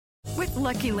With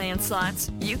Lucky Land Slots,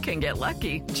 you can get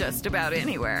lucky just about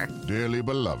anywhere. Dearly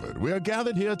beloved, we are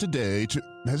gathered here today to...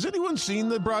 Has anyone seen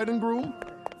the bride and groom?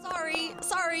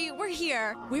 Sorry, we're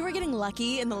here. We were getting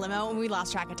lucky in the limo and we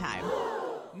lost track of time.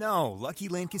 No, Lucky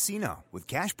Land Casino, with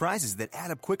cash prizes that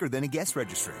add up quicker than a guest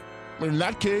registry. In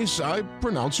that case, I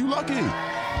pronounce you lucky.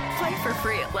 Play for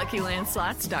free at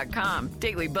LuckyLandSlots.com.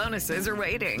 Daily bonuses are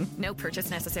waiting. No purchase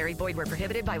necessary. Void where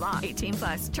prohibited by law.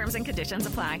 18+. Terms and conditions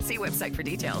apply. See website for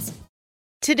details.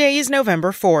 Today is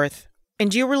November 4th,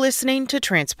 and you were listening to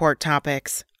Transport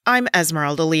Topics. I'm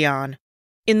Esmeralda Leon.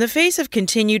 In the face of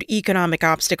continued economic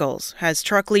obstacles, has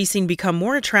truck leasing become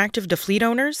more attractive to fleet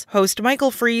owners? Host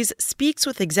Michael Freeze speaks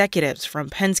with executives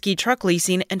from Penske Truck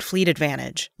Leasing and Fleet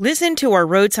Advantage. Listen to our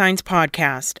Road Signs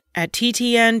podcast at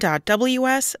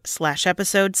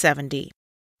ttn.ws/episode 70.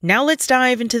 Now let's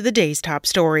dive into the day's top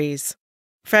stories.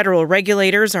 Federal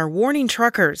regulators are warning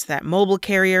truckers that mobile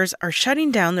carriers are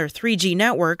shutting down their 3G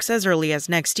networks as early as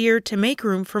next year to make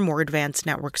room for more advanced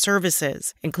network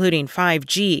services, including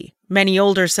 5G. Many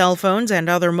older cell phones and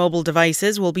other mobile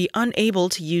devices will be unable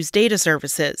to use data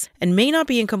services and may not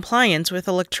be in compliance with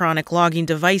electronic logging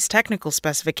device technical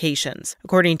specifications,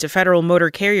 according to Federal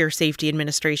Motor Carrier Safety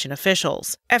Administration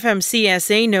officials.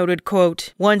 FMCSA noted,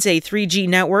 quote, "Once a 3G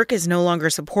network is no longer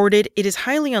supported, it is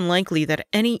highly unlikely that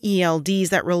any ELDs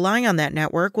that rely on that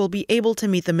network will be able to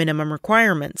meet the minimum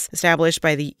requirements established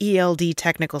by the ELD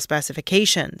technical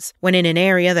specifications. When in an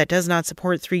area that does not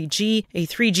support 3G, a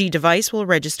 3G device will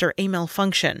register a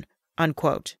malfunction,"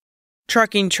 unquote.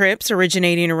 Trucking trips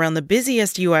originating around the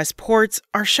busiest U.S. ports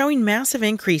are showing massive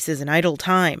increases in idle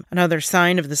time, another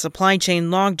sign of the supply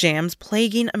chain logjams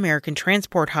plaguing American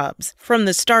transport hubs. From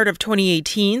the start of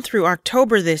 2018 through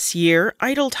October this year,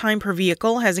 idle time per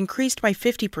vehicle has increased by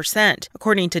 50%,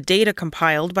 according to data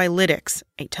compiled by Lytx,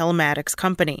 a telematics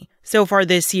company. So far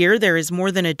this year, there is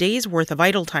more than a day's worth of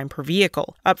idle time per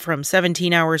vehicle, up from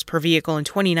 17 hours per vehicle in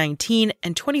 2019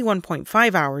 and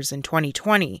 21.5 hours in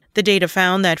 2020. The data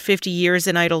found that 50 years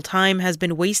in idle time has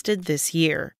been wasted this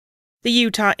year. The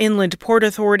Utah Inland Port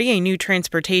Authority, a new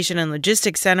transportation and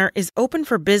logistics center, is open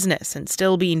for business and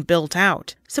still being built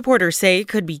out. Supporters say it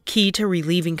could be key to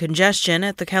relieving congestion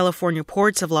at the California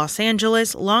ports of Los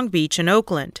Angeles, Long Beach, and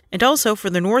Oakland, and also for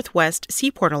the Northwest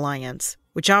Seaport Alliance,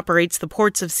 which operates the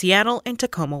ports of Seattle and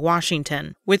Tacoma,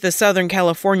 Washington. With the Southern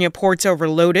California ports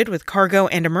overloaded with cargo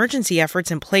and emergency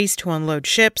efforts in place to unload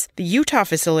ships, the Utah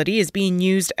facility is being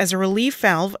used as a relief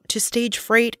valve to stage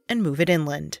freight and move it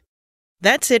inland.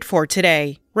 That's it for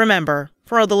today. Remember,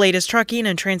 for all the latest trucking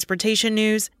and transportation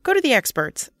news, go to the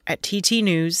experts at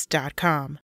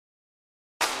ttnews.com.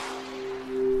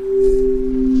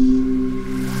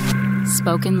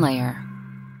 Spoken Layer.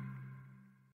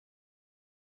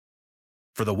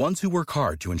 For the ones who work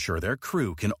hard to ensure their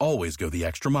crew can always go the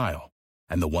extra mile,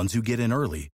 and the ones who get in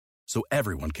early so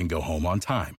everyone can go home on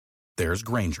time, there's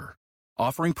Grainger,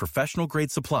 offering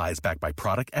professional-grade supplies backed by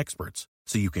product experts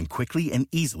so you can quickly and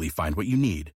easily find what you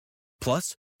need.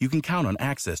 Plus, you can count on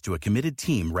access to a committed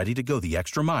team ready to go the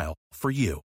extra mile for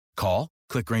you. Call,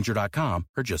 click Grainger.com,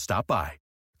 or just stop by.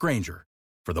 Grainger,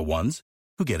 for the ones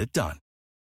who get it done.